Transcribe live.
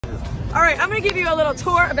All right, I'm gonna give you a little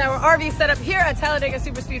tour about our RV setup here at Talladega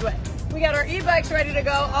Superspeedway. We got our e-bikes ready to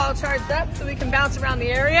go, all charged up so we can bounce around the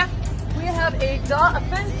area. We have a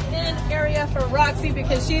fenced-in area for Roxy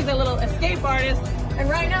because she's a little escape artist, and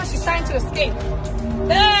right now she's trying to escape.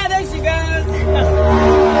 There she goes.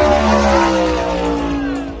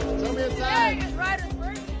 Show me a Today sign. is Ryder's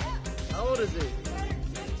birthday. How old is he? He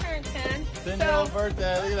turned 10. 10-year-old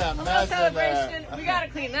birthday. Look at that A little mess in celebration. there. We gotta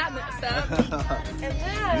clean that mess up. And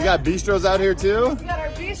then You got bistros out here too? we got our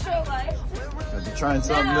bistro light. You're trying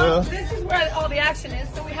something Now, new. this is where all the action is.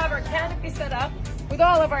 So we have our canopy set up with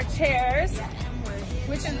all of our chairs,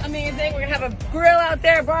 which is amazing. We're gonna have a grill out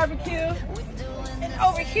there, barbecue. And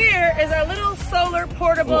over here is our little solar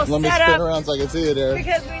portable Let me setup spin around so I can see it there.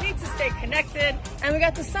 because we need to stay connected. And we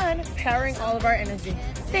got the sun powering all of our energy.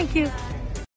 Thank you.